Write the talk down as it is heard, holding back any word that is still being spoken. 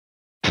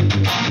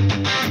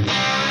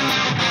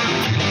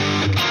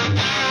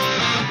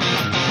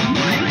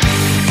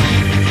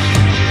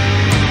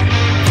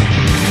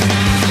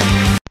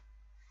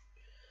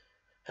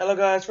Hello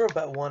guys,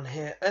 Robot1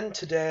 here, and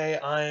today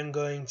I am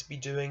going to be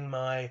doing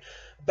my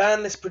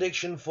ban list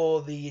prediction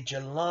for the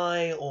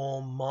July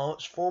or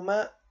March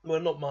format.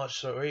 Well, not March,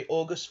 sorry,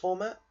 August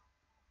format.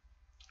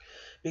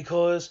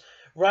 Because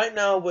right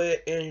now we're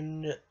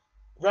in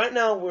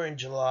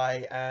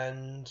July,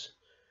 and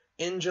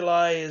in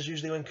July is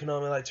usually when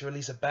Konami like to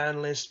release a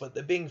ban list, but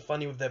they're being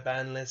funny with their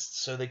ban lists,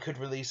 so they could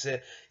release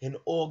it in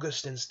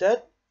August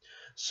instead.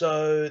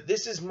 So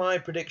this is my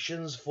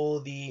predictions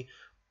for the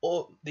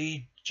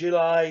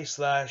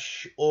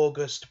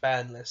July/August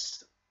ban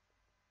list.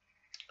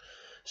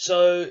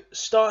 So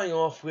starting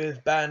off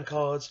with ban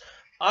cards,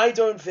 I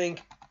don't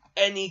think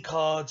any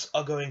cards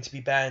are going to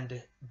be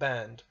banned.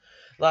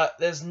 Like,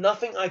 there's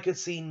nothing I could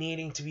see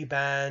needing to be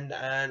banned,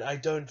 and I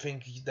don't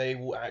think they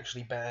will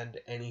actually ban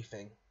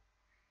anything.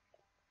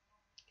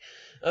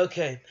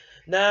 Okay,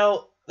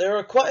 now there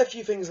are quite a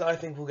few things that I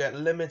think will get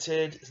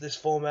limited to this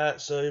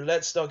format, so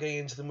let's start getting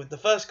into them with the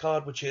first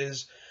card, which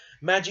is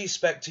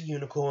Magispector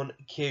Unicorn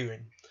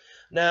Keyring.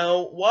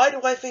 Now, why do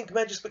I think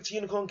Magispector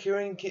Unicorn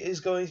Keyring is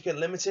going to get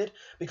limited?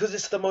 Because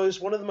it's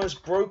one of the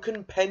most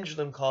broken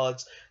pendulum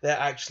cards there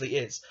actually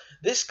is.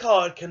 This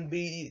card can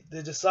be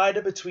the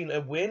decider between a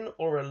win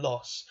or a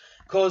loss.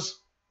 Because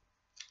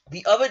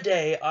the other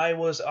day I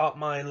was at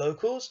my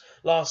locals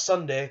last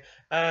Sunday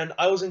and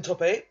I was in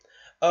top 8.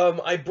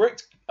 I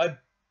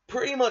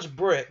pretty much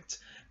bricked,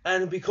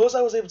 and because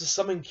I was able to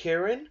summon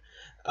Kieran,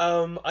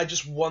 I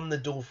just won the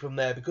duel from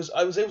there, because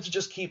I was able to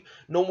just keep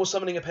normal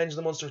summoning a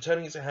pendulum monster,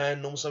 returning it to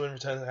hand, normal summon,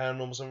 return to hand,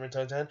 normal summon,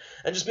 return to hand,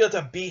 and just be able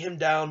to beat him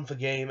down for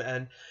game.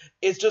 And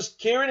it's just,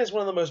 Kieran is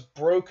one of the most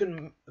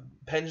broken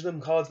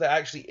pendulum cards that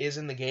actually is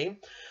in the game,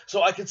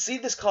 so I could see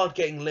this card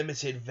getting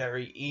limited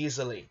very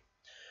easily.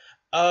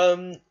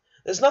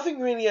 There's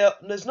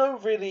no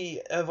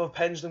really other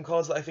pendulum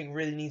cards that I think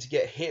really need to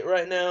get hit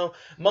right now.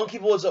 Monkey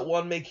Board's at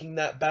 1, making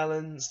that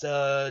balanced.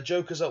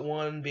 Joker's at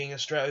 1, being a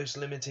Stratos,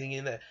 limiting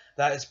in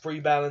that is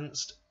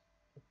pre-balanced.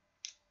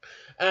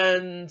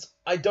 And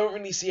I don't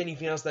really see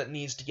anything else that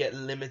needs to get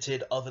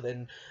limited other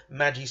than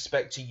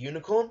Magispector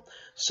Unicorn.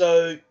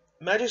 So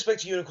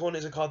Magispector Unicorn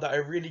is a card that I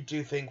really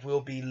do think will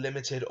be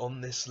limited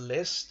on this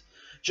list,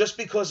 just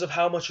because of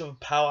how much of a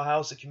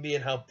powerhouse it can be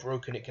and how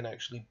broken it can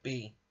actually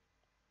be.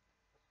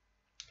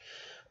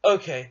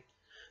 Okay,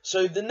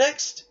 so the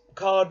next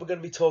card we're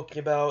going to be talking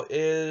about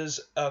is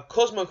a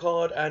Cosmo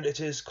card, and it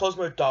is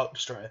Cosmo Dark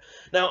Destroyer.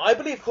 Now, I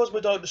believe Cosmo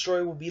Dark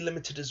Destroyer will be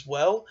limited as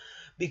well,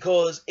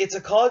 because it's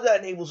a card that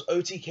enables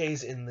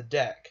OTKs in the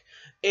deck.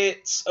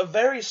 It's a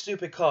very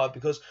stupid card,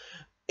 because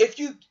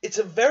it's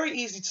a very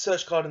easy to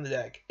search card in the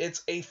deck.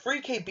 It's a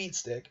 3k beat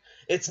stick,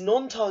 it's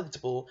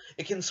non-targetable,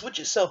 it can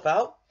switch itself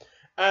out,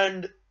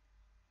 and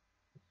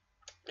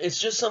it's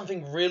just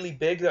something really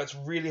big that's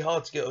really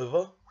hard to get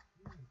over.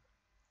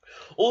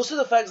 Also,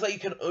 the fact that you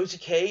can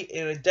OTK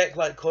in a deck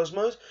like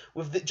Cosmos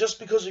just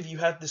because you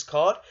have this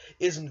card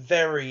is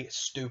very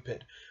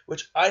stupid.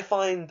 Which I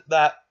find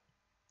that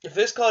if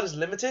this card is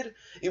limited,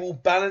 it will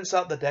balance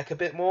out the deck a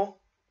bit more.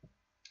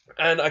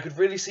 And I could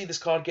really see this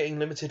card getting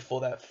limited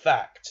for that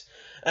fact.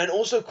 And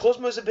also,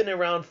 Cosmos have been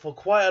around for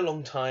quite a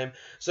long time,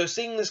 so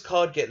seeing this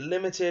card get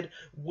limited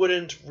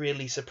wouldn't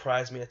really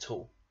surprise me at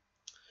all.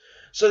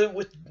 So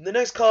the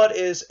next card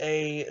is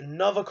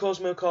another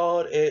Cosmo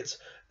card. It's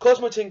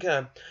Cosmo Tin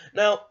Can.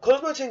 Now,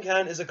 Cosmo Tin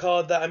Can is a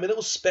card that I'm a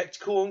little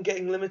skeptical on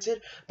getting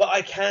limited, but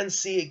I can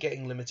see it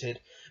getting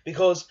limited,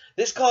 because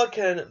this card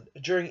can,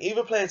 during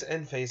either player's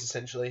end phase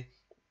essentially,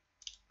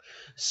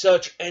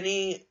 search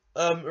any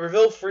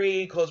reveal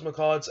 3 Cosmo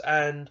cards,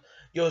 and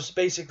you'll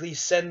basically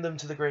send them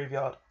to the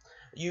graveyard.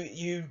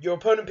 Your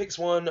opponent picks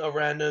one at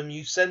random,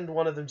 you send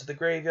one of them to the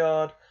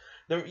graveyard,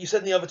 you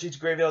send the other 2 to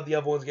graveyard, the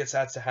other ones gets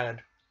added to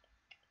hand.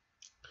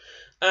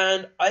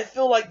 And I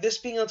feel like this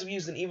being able to be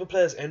used in either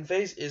player's end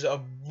phase is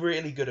a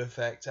really good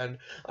effect. And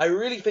I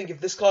really think if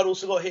this card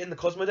also got hit in the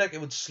Cosmo deck, it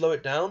would slow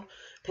it down.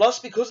 Plus,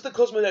 because the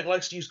Cosmo deck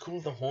likes to use Call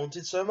of the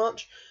Haunted so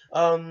much,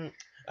 and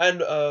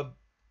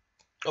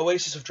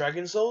Oasis of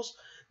Dragon Souls,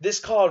 this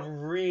card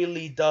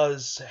really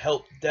does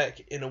help the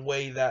deck in a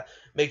way that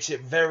makes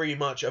it very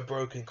much a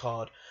broken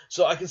card.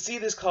 So I can see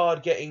this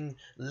card getting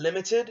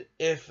limited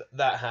if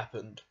that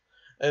happened,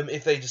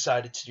 if they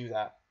decided to do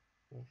that.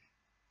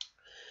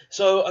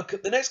 So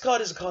the next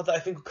card is a card that I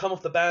think will come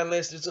off the ban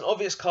list. It's an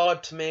obvious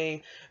card to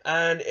me,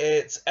 and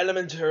it's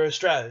Elemental Hero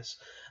Stratos.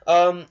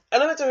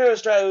 Elemental Hero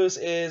Stratos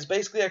is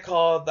basically a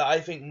card that I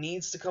think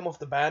needs to come off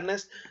the ban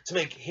list to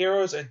make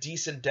Heroes a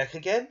decent deck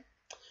again.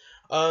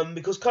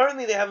 Because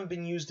currently they haven't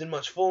been used in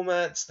much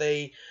formats.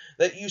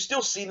 You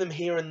still see them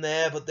here and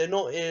there, but they're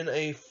not in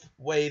a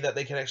way that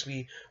they can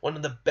actually be one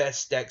of the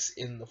best decks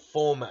in the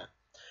format.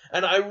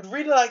 And I would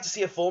really like to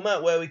see a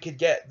format where we could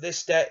get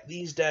these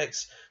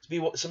decks to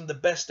be some of the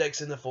best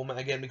decks in the format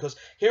again, because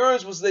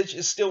Heroes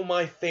is still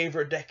my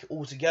favorite deck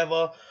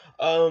altogether.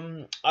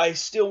 I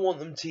still want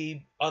them to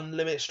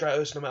unlimit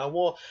Stratos no matter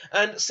what.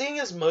 And seeing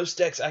as most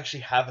decks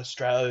actually have a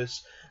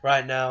Stratos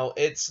right now,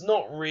 it's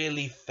not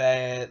really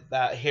fair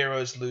that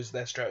Heroes lose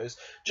their Stratos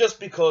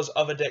just because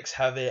other decks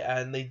have it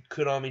and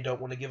Konami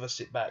don't want to give us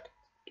it back.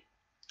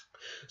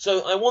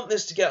 So I want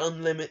this to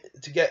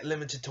get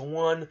limited to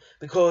 1,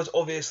 because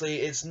obviously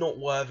it's not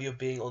worthy of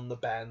being on the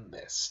ban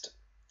list.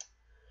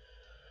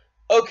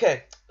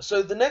 Okay,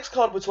 so the next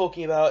card we're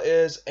talking about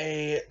is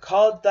a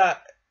card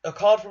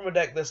from a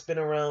deck that's been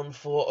around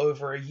for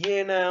over a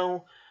year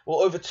now, well,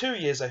 over 2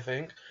 years I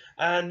think,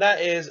 and that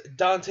is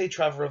Dante,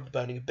 Traveler of the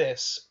Burning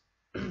Abyss.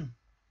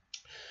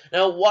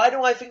 Now, why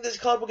do I think this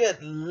card will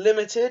get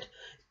limited?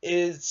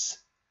 Is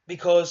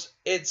because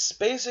it's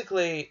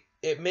basically,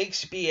 it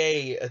makes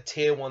BA a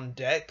tier 1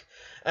 deck,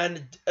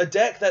 and a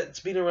deck that's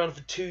been around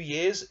for 2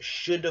 years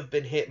should have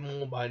been hit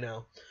more by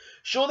now.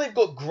 Sure, they've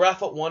got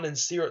Graph at 1 and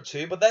Seer at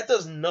 2, but that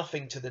does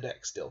nothing to the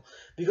deck still,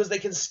 because they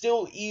can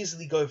still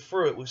easily go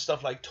through it with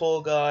stuff like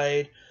Tour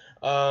Guide,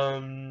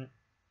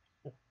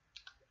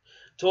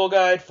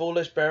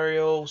 Foolish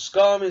Burial,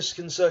 Skarmis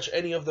can search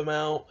any of them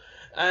out,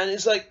 and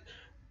it's like,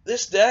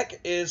 this deck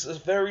is a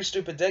very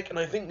stupid deck, and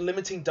I think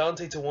limiting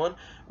Dante to 1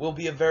 will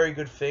be a very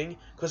good thing,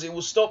 because it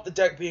will stop the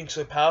deck being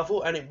so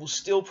powerful, and it will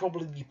still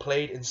probably be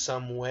played in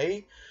some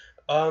way.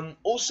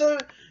 Also,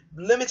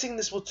 limiting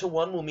this to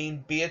 1 will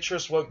mean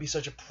Beatrice won't be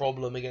such a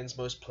problem against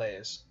most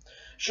players.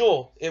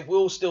 Sure, it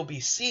will still be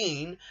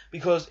seen,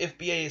 because if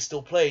BA is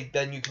still played,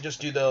 then you can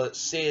just do the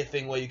Seer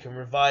thing where you can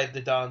revive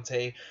the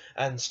Dante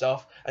and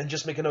stuff, and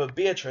just make another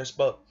Beatrice,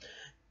 but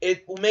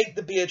it will make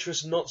the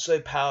Beatrice not so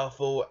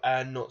powerful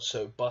and not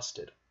so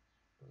busted.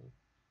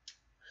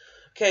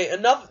 Okay,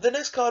 the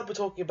next card we're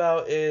talking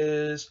about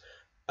is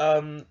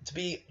to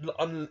be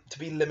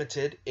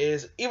limited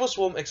is Evil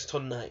Swarm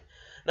Exciton Knight.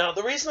 Now,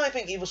 the reason I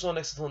think Evil Swarm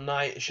Exciton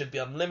Knight should be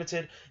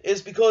unlimited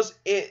is because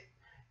it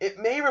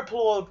may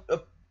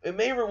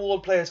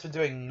reward players for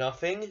doing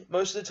nothing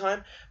most of the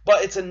time,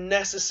 but it's a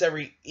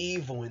necessary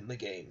evil in the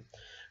game.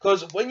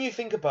 Because when you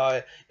think about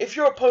it, if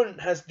your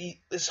opponent has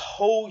this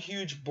whole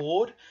huge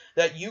board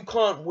that you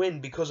can't win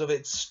because of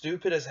it's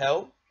stupid as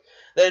hell,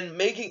 then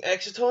making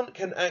Exciton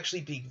can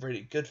actually be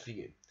really good for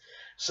you.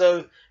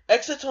 So,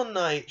 Exciton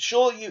Knight,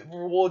 sure, it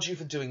rewards you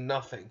for doing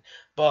nothing,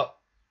 but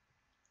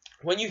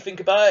when you think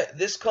about it,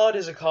 this card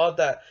is a card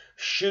that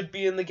should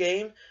be in the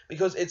game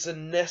because it's a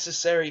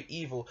necessary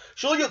evil.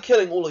 Sure, you're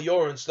killing all of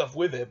your own stuff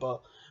with it,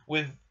 but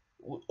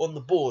on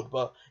the board,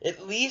 but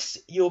at least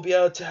you'll be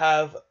able to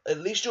have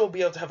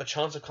a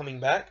chance of coming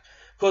back.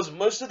 Because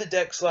most of the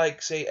decks,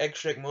 like say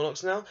Extra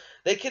Monarchs now,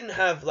 they can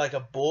have like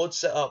a board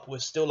set up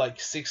with still like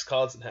 6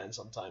 cards in hand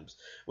sometimes,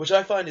 which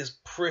I find is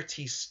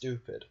pretty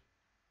stupid.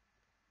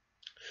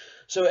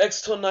 So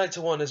Exciton Knight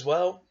to 1 as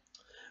well.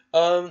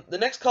 The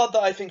next card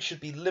that I think should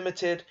be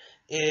limited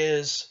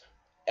is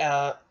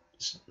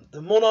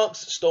the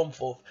Monarch's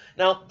Stormforth.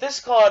 Now, this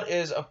card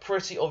is a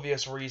pretty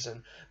obvious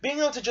reason. Being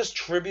able to just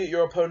tribute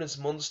your opponent's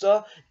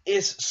monster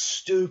is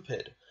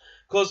stupid.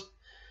 Because,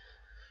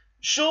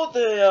 sure,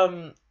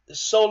 the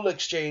Soul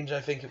Exchange,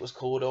 I think it was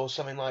called, or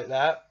something like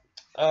that,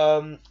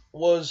 it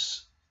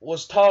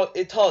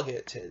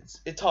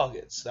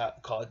targets,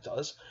 that card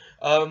does.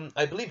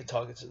 I believe it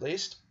targets at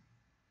least.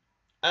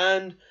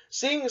 And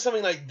seeing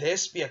something like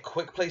this be a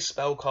quick play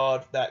spell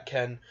card that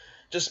can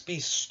just be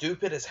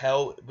stupid as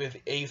hell with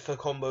Aether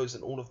combos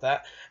and all of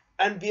that,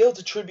 and be able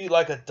to tribute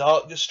like a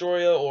Dark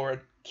Destroyer or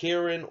a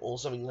Kirin or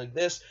something like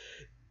this,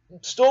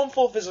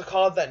 Stormforth is a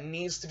card that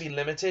needs to be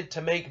limited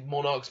to make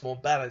Monarchs more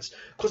balanced,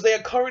 because they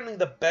are currently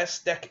the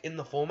best deck in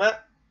the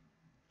format,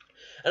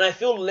 and I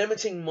feel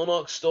limiting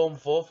Monarch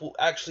Stormforth will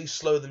actually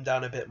slow them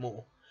down a bit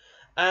more.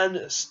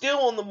 And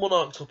still on the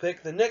Monarch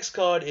topic, the next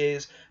card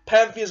is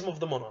Pantheism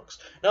of the Monarchs.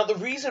 Now, the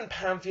reason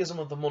Pantheism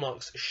of the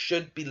Monarchs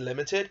should be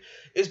limited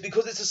is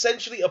because it's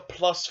essentially a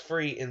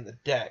 +3 in the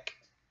deck.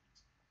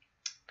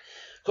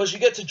 Because you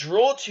get to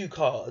draw 2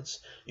 cards,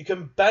 you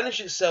can banish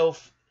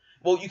itself.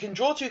 Well, you can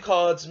draw 2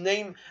 cards,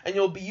 and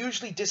you'll be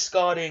usually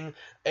discarding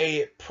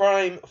a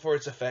Prime for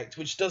its effect,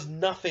 which does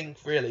nothing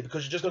really,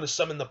 because you're just going to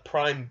summon the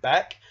Prime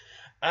back.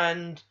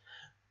 And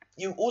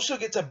you also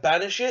get to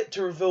banish it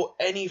to reveal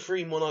any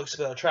free Monarch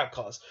spell trap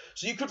cards.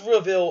 So you could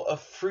reveal a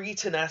free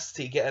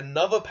Tenacity, get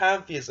another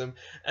Pantheism,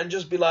 and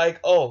just be like,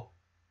 oh,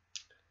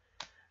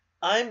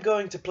 I'm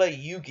going to play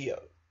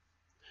Yu-Gi-Oh!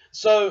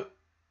 So,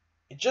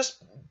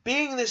 just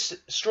being this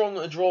strong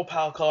a draw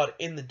power card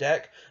in the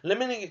deck,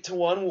 limiting it to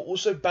 1 will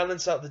also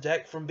balance out the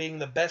deck from being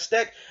the best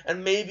deck,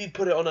 and maybe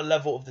put it on a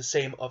level of the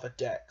same other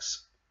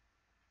decks.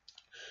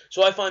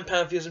 So I find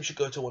Pantheism should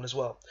go to 1 as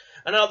well.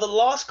 And now the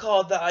last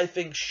card that I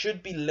think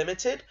should be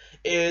limited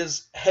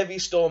is Heavy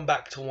Storm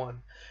back to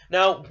 1.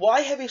 Now, why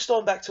Heavy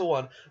Storm back to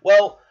 1?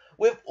 Well,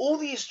 with all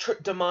these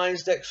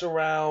Demise decks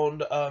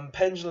around,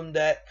 Pendulum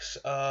decks,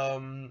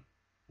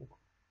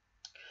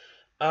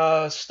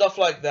 stuff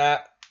like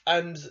that,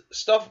 and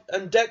stuff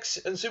and decks,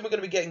 and soon we're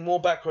going to be getting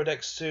more back row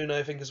decks soon,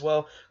 I think, as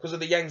well, because of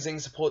the Yang Zing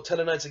support.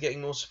 Tellarknights are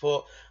getting more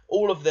support.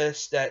 All of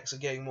this decks are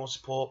getting more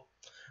support.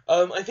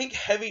 I think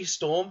Heavy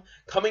Storm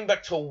coming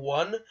back to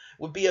 1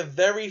 would be a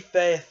very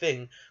fair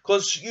thing,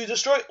 because you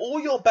destroy all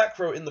your back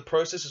row in the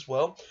process as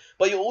well,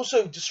 but you're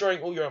also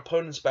destroying all your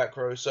opponent's back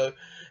row. So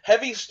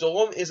Heavy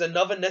Storm is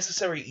another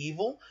necessary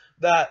evil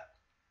that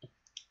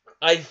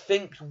I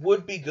think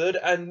would be good,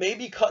 and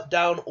maybe cut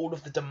down all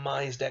of the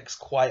Demise decks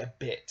quite a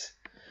bit.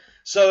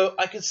 So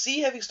I could see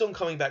Heavy Storm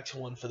coming back to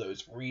 1 for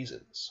those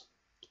reasons.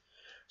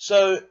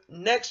 So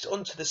next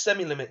onto the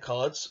semi-limit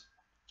cards.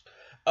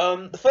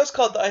 The first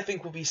card that I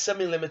think will be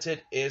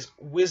semi-limited is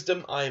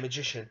Wisdom Eye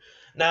Magician.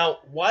 Now,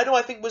 why do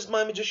I think Wisdom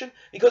Eye Magician?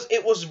 Because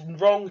it was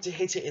wrong to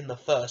hit it in the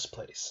first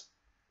place.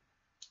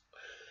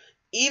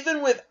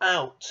 Even with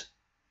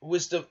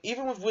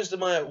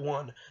Wisdom Eye at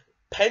 1,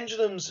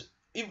 Pendulums,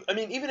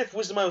 even if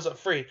Wisdom Eye was at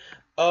 3,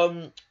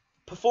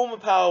 Performer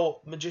Power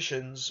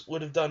Magicians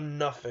would have done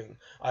nothing,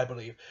 I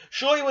believe.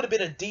 Sure, it would have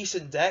been a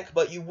decent deck,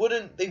 but they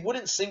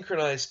wouldn't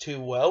synchronize too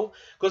well.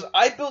 Because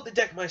I built the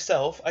deck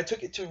myself. I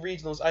took it to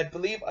regionals. I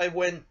believe I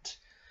went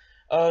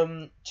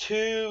I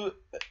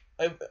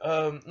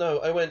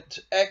went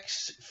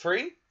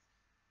X3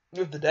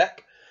 with the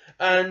deck,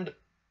 and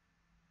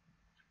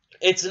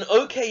it's an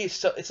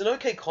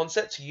okay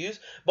concept to use,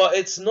 but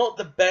it's not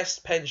the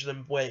best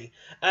pendulum way.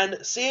 And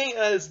seeing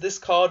as this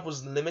card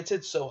was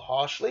limited so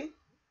harshly,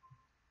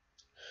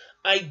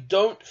 I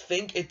don't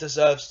think it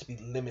deserves to be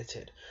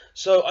limited.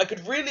 So I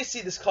could really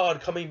see this card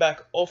coming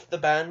back off the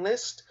ban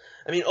list.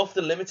 Off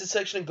the limited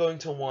section and going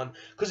to 1.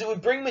 Because it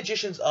would bring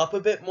Magicians up a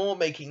bit more,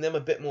 making them a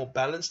bit more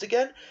balanced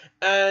again.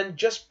 And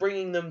just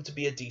bringing them to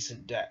be a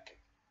decent deck.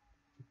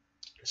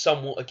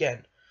 Somewhat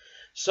again.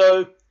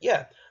 So,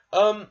 yeah.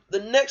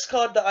 The next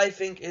card that I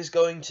think is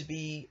going to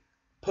be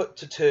put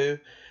to 2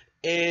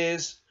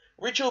 is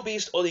Ritual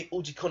Beast or the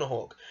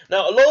Ulti-Hawk.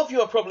 Now, a lot of you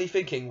are probably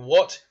thinking,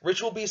 what?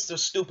 Ritual Beasts are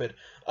stupid.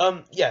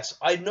 Yes,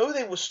 I know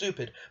they were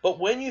stupid, but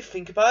when you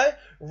think about it,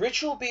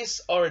 Ritual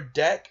Beasts are a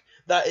deck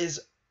that it's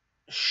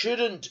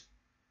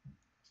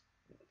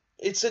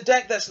a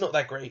deck that's not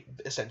that great,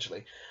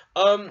 essentially.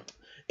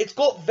 It's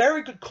got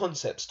very good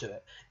concepts to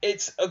it.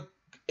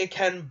 It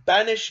can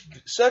banish,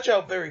 search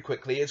out very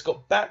quickly, it's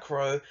got back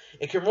row,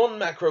 it can run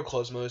macro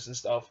Cosmos and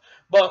stuff,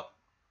 but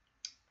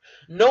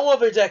no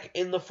other deck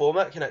in the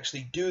format can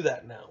actually do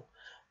that now.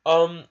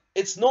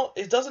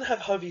 It doesn't have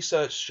heavy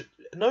search.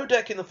 No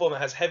deck in the format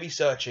has heavy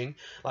searching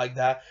like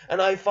that,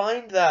 and I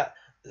find that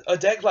a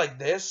deck like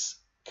this,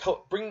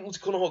 bringing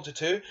Ulti-Hawk to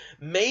 2,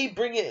 may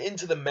bring it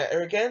into the meta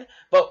again,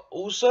 but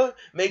also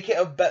make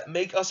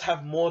us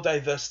have more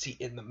diversity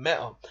in the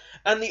meta.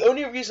 And the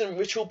only reason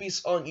Ritual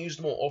Beasts aren't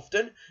used more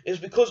often is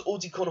because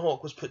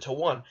Ulti-Hawk was put to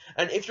 1,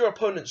 and if your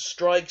opponent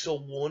strikes or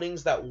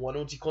warnings that 1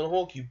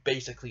 Ulti-Hawk, you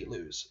basically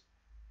lose.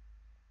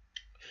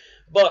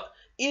 But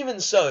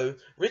even so,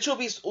 Ritual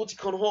Beast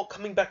Ulti-Hawk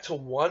coming back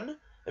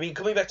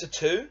to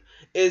 2,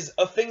 is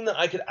a thing that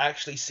I could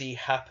actually see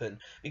happen.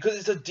 Because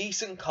it's a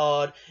decent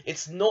card,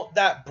 it's not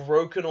that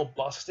broken or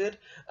busted,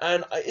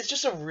 and it's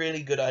just a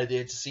really good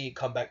idea to see it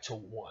come back to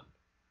 1.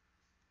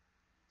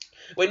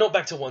 Wait, not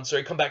back to 1,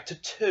 sorry, come back to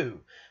 2.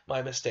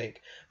 My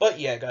mistake. But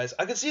yeah, guys,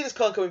 I can see this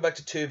card coming back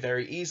to 2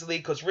 very easily,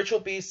 because Ritual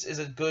Beasts is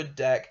a good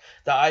deck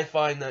that I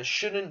find that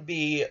shouldn't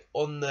be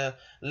on the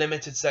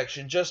limited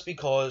section just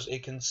because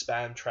it can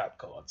spam trap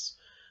cards.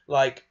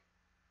 Like,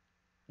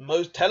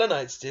 most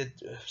Tellarknights did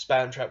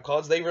spam trap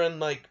cards. They run,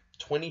 like,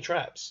 20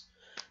 traps.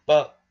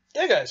 But,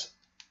 yeah, guys.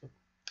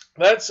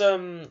 That's,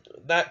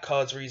 that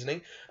card's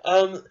reasoning.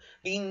 The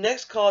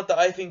next card that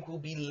I think will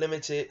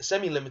be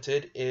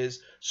semi-limited is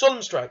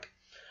Solemn Strike.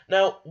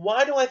 Now,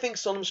 why do I think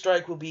Solemn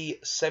Strike will be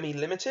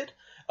semi-limited?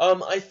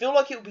 I feel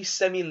like it will be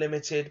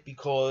semi-limited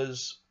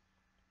because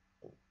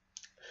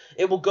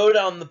it will go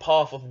down the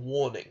path of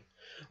Warning.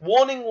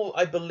 Warning,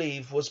 I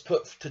believe, was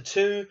put to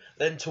 2,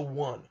 then to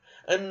 1.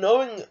 And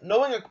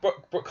knowing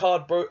a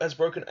card as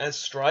broken as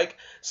Strike,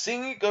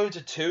 seeing it go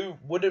to 2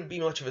 wouldn't be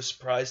much of a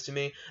surprise to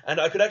me,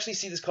 and I could actually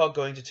see this card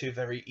going to 2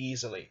 very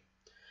easily.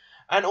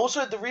 And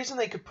also, the reason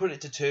they could put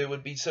it to 2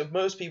 would be so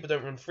most people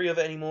don't run 3 of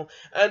it anymore,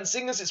 and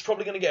seeing as it's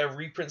probably going to get a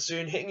reprint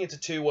soon, hitting it to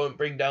 2 won't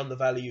bring down the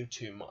value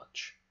too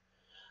much.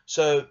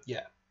 So,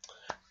 yeah.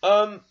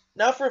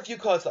 Now for a few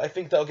cards that I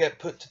think that'll get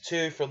put to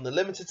 2 from the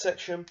limited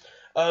section.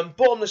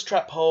 Bottomless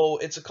Trap Hole,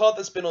 it's a card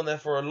that's been on there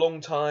for a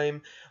long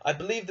time. I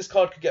believe this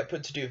card could get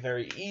put to 2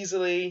 very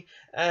easily,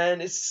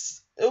 and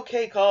it's an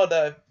okay card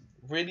that I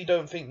really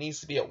don't think needs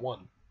to be at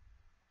 1.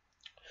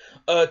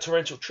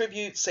 Torrential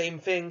Tribute, same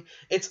thing.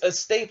 It's a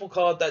staple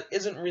card that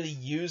isn't really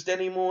used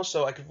anymore,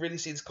 so I could really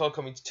see this card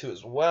coming to 2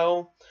 as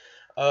well.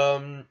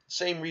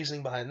 Same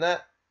reasoning behind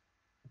that.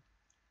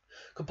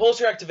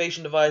 Compulsory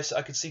Activation Device,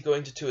 I could see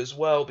going to 2 as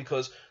well,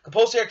 because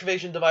Compulsory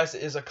Activation Device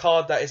is a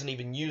card that isn't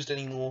even used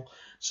anymore,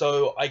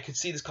 so I could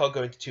see this card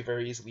going to 2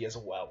 very easily as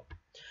well.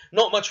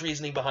 Not much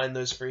reasoning behind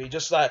those 3,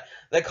 just that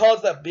they're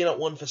cards that have been at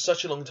 1 for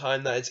such a long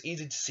time that it's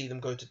easy to see them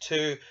go to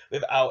 2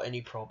 without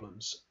any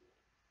problems.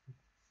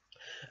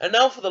 And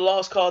now for the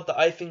last card that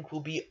I think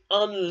will be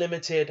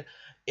unlimited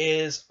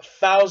is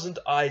Thousand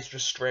Eyes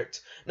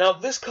Restrict. Now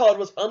this card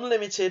was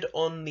unlimited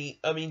on the,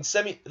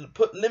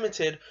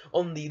 limited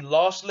on the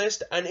last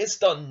list, and it's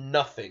done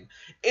nothing.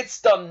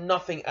 It's done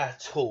nothing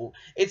at all.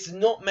 It's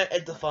not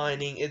meta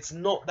defining. It's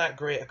not that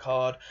great a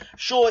card.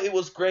 Sure, it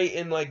was great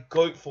in like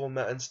GOAT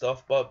format and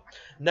stuff, but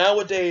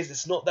nowadays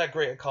it's not that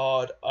great a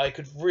card. I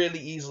could really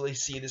easily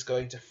see this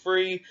going to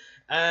free,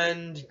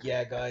 and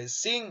yeah, guys,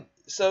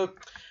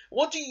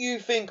 what do you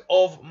think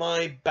of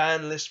my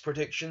ban list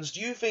predictions?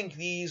 Do you think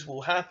these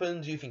will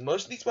happen? Do you think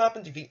most of these will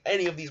happen? Do you think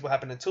any of these will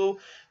happen at all?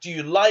 Do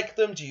you like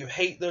them? Do you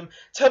hate them?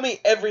 Tell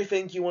me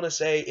everything you want to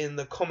say in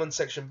the comment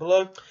section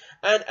below.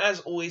 And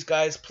as always,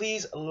 guys,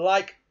 please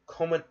like,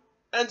 comment,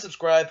 and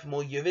subscribe for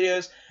more Yugioh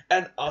videos.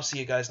 And I'll see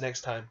you guys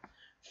next time.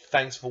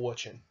 Thanks for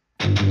watching.